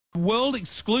World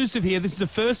exclusive here. This is the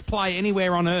first play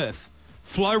anywhere on Earth.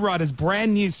 Flow Rider's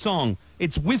brand new song.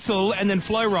 It's Whistle and then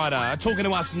Flow Rider are talking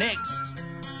to us next.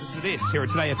 Listen to this here at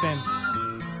Today FM.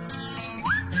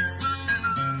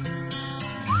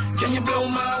 Can you blow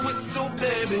my whistle,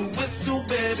 baby,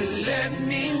 let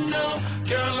me know.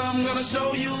 Girl, I'm gonna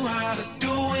show you how to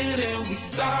do it, and we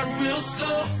start real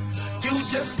slow. You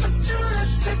just put your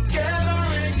lips together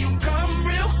and you come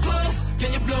real close.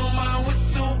 Can you blow my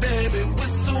whistle, baby,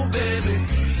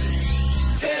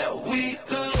 here we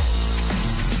go.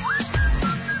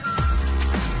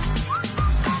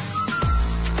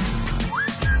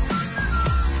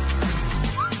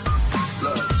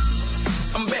 Look,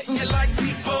 I'm betting you like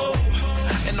people,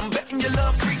 and I'm betting you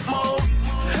love freak mode,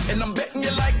 and I'm betting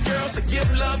you like girls to give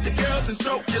love to girls and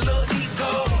stroke your little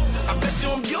ego. I bet you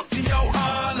I'm guilty, your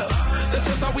honor. That's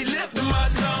just how we live in my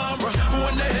genre.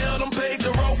 When the hell don't pave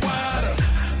the road wider?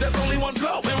 There's only one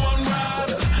blow and one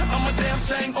rider. I'm a damn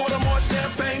shame, order more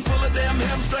champagne, pull a damn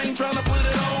hamstring, tryna put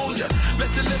it on ya.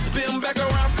 Let your lips spin back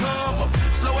around, come up.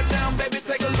 Slow it down, baby,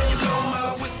 take a little blow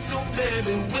my whistle,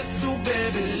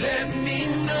 baby, let me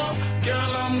know.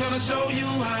 Girl, I'm gonna show you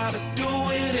how to do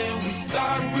it, and we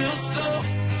start real slow.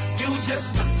 You just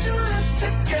put your lips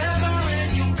together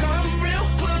and you come real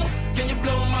close. Can you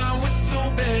blow my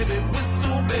whistle, baby,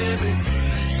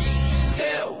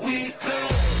 here we go.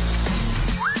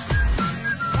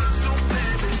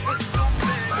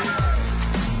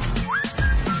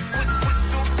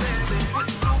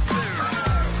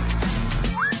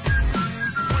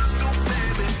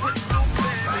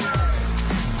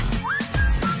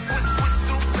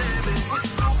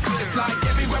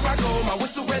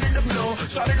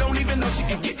 Shawty don't even know she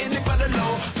can get in it for the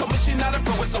low. Told me she not a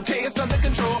pro, it's okay, it's under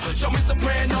control. Show me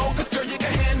soprano, cause girl you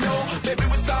can handle. Baby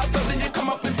with stars, something you come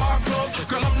up in park clothes.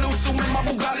 Girl I'm new, so with my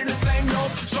Bugatti the same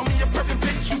nose. Show me a perfect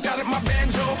pitch, you got it, my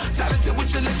banjo. Talented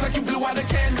with your lips like you blew out a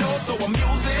candle. So I'm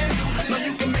using, know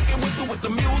you can make it whistle with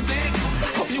the music.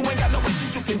 Hope you ain't got no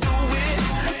issues, you can do it.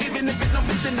 Even if it's no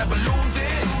bitch, you never lose.